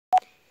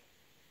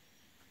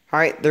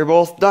Alright, they're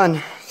both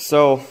done.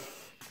 So, I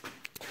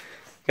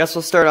guess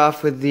we'll start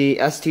off with the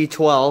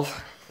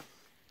st12.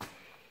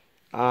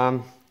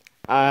 Threw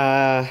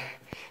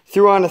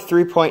on a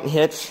 3-point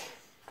hitch.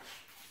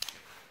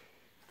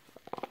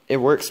 It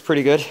works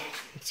pretty good.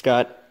 It's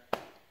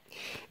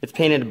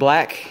painted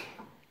black.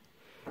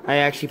 I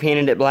actually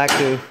painted it black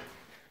to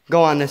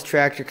go on this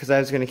tractor because I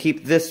was going to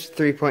keep this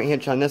 3-point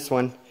hitch on this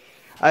one.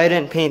 I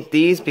didn't paint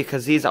these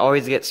because these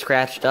always get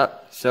scratched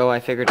up, so I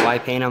figured why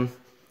paint them.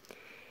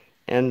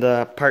 And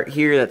the part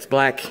here that's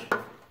black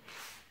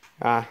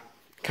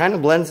kind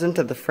of blends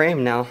into the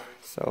frame now.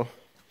 So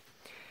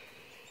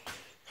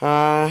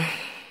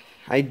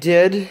I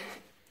did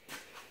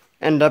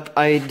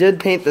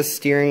paint the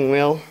steering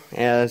wheel,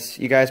 as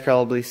you guys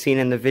probably seen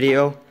in the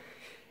video.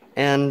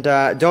 And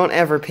don't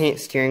ever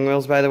paint steering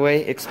wheels, by the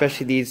way,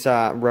 especially these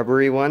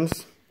rubbery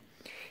ones,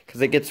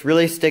 because it gets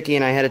really sticky,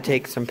 and I had to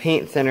take some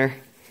paint thinner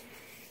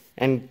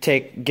and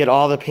get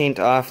all the paint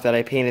off that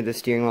I painted the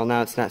steering wheel.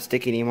 Now it's not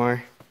sticky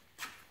anymore.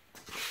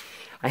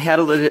 I had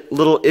a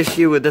little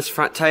issue with this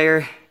front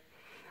tire.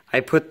 I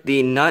put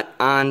the nut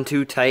on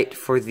too tight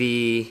for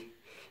the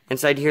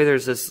inside here.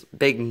 There's this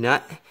big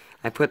nut.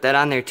 I put that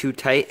on there too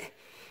tight,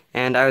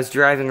 and I was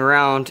driving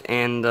around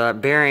and the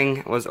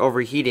bearing was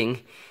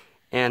overheating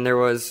and there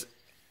was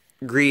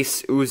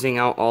grease oozing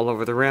out all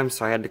over the rim,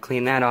 so I had to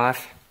clean that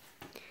off.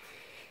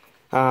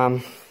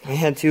 I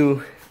had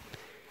to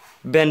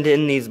bend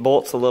in these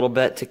bolts a little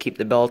bit to keep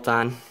the belt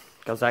on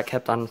because that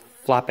kept on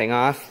flopping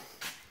off.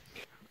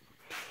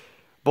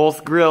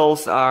 Both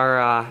grills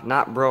are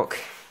not broke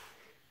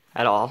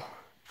at all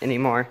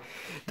anymore.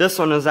 This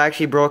one was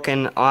actually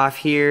broken off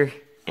here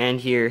and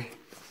here.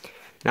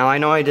 Now I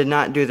know I did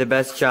not do the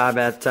best job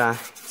at,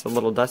 it's a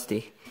little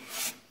dusty.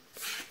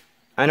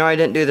 I know I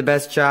didn't do the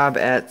best job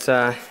at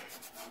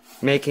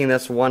making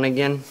this one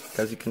again,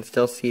 because you can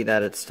still see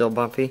that it's still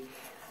bumpy.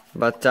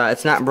 But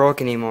it's not broke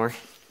anymore.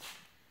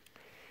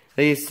 At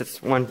least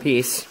it's one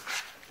piece.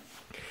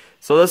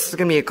 So this is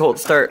going to be a cold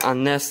start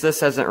on this.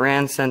 This hasn't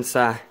ran since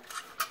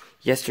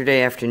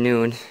yesterday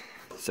afternoon,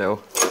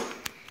 so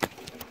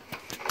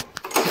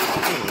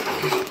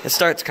it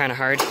starts kind of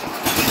hard.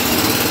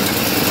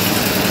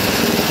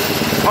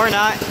 Or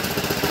not.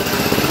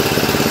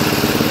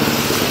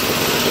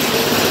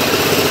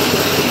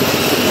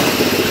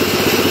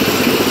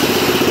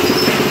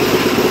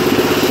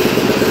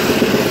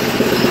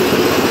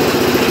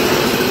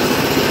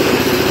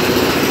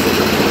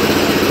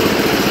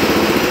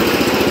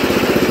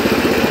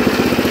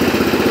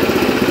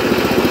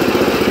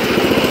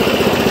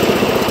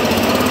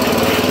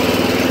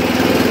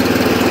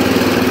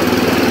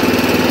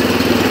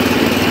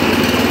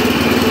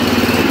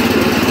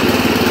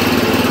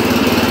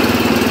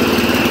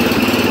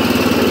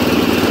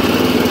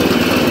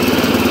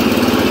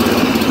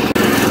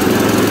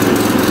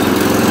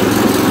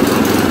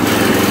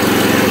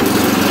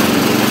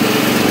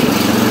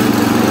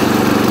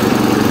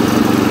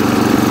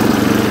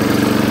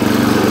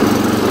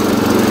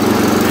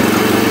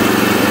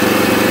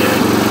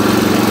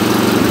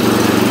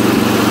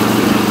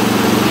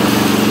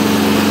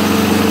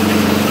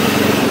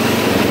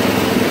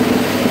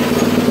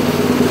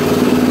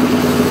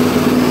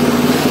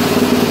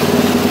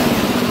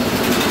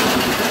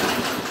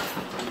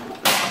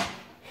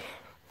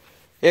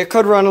 It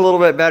could run a little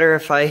bit better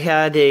if I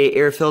had a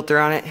air filter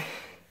on it.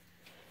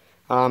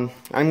 I'm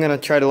gonna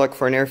try to look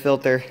for an air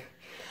filter.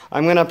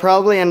 I'm gonna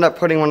probably end up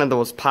putting one of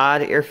those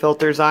pod air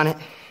filters on it.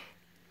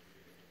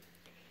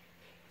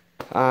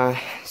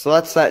 So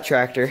that's that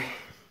tractor.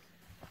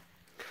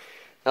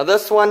 Now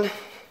this one,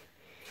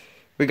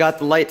 we got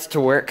the lights to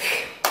work.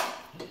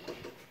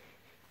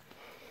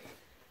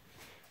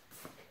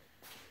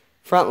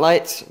 Front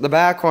lights. The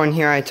back one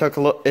here, it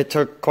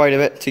took quite a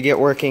bit to get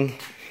working.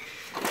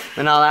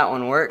 And now that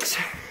one works.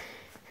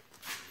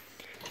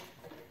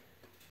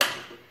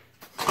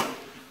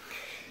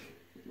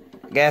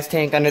 Gas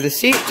tank under the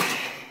seat.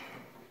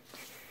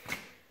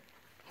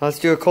 Let's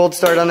do a cold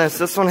start on this.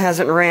 This one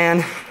hasn't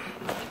ran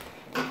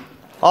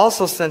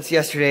also since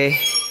yesterday.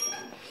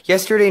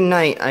 Yesterday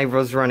night I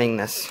was running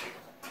this.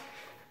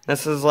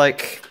 This is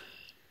like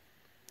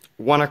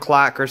 1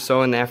 o'clock or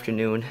so in the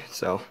afternoon.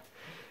 So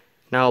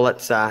now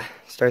let's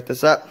start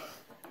this up.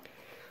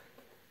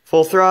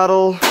 Full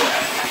throttle.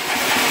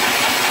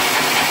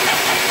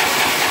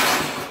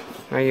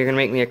 Or you're gonna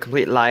make me a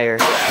complete liar.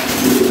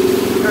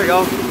 There we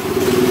go.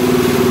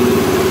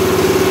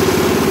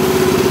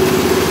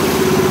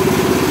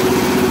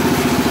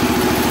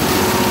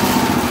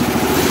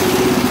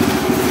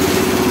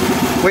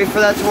 Wait for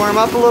that to warm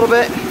up a little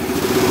bit.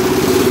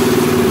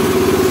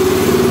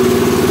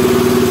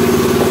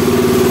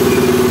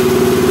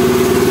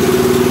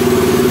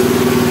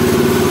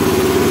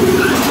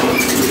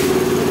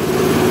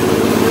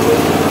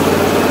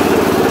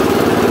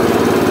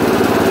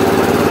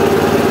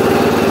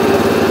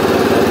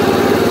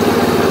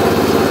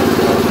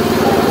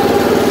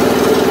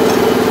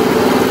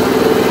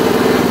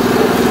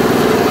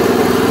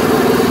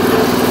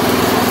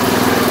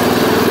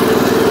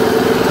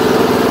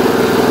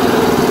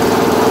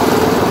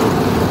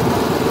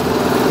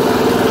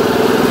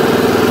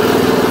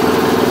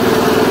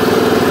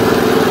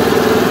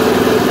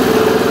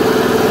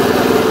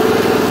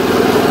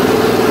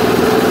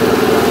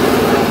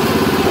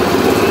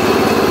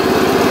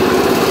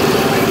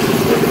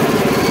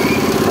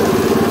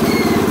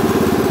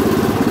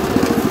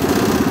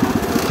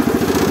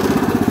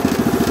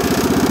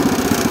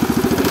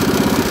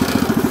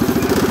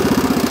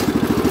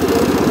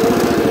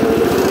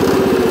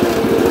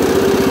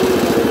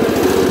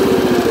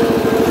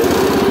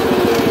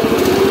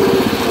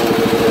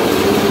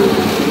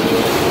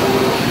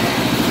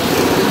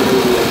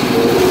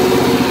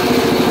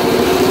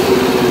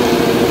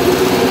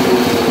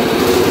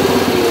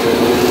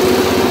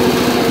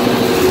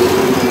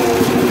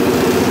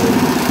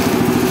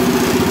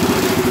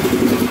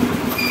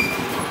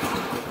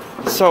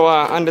 So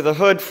under the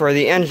hood for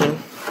the engine,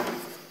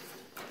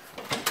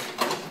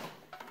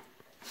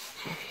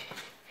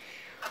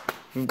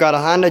 we've got a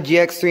Honda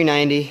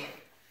GX390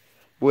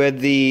 with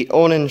the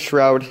Onan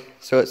shroud,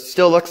 so it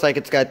still looks like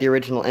it's got the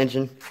original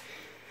engine.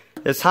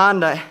 This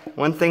Honda,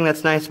 one thing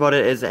that's nice about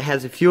it is it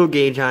has a fuel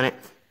gauge on it,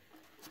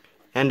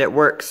 and it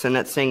works, and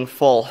it's saying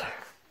full.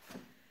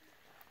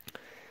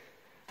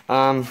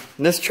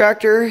 This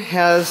tractor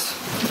has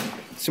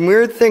some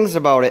weird things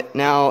about it.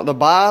 Now, the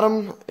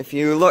bottom, if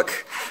you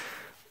look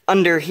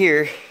under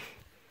here,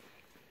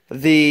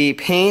 the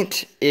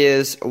paint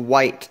is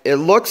white. It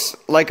looks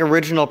like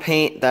original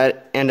paint,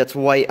 and it's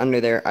white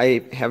under there.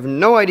 I have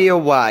no idea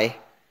why.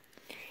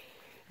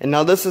 And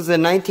now this is a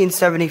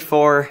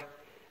 1974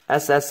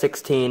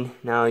 ss16.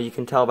 Now you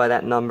can tell by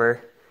that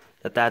number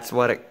that that's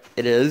what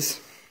it is.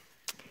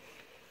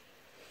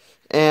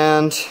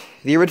 And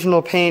the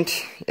original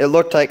paint, it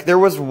looked like there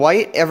was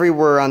white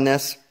everywhere on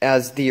this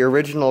as the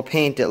original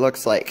paint, it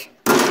looks like.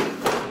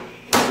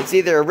 It's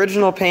either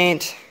original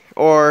paint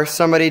or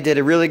somebody did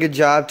a really good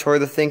job, tore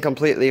the thing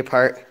completely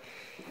apart,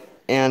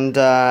 and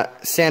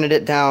sanded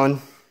it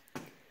down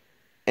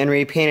and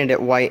repainted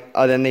it white.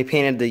 Then they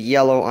painted the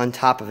yellow on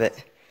top of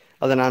it.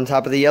 Then on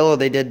top of the yellow,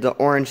 they did the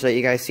orange that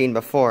you guys seen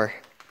before.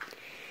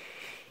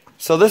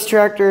 So this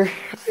tractor,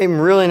 I'm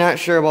really not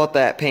sure about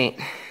that paint.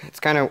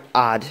 It's kind of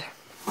odd.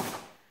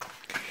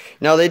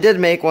 Now they did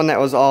make one that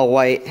was all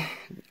white,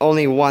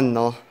 only one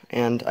though,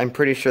 and I'm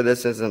pretty sure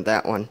this isn't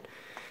that one.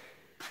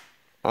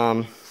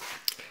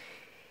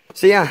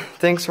 So yeah,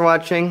 thanks for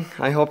watching.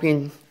 I hope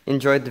you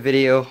enjoyed the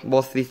video,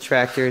 both of these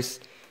tractors.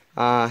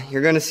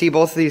 You're going to see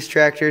both of these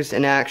tractors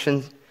in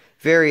action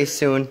very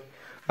soon.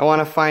 I want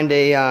to find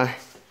a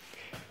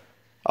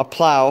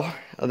plow,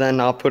 and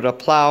then I'll put a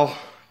plow,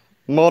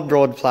 mud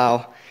road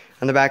plow,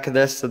 on the back of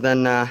this, and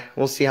then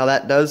we'll see how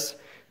that does.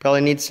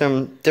 Probably need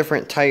some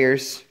different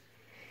tires.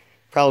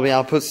 Probably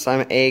I'll put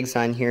some eggs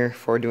on here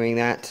for doing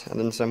that, and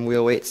then some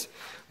wheel weights.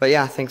 But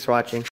yeah, thanks for watching.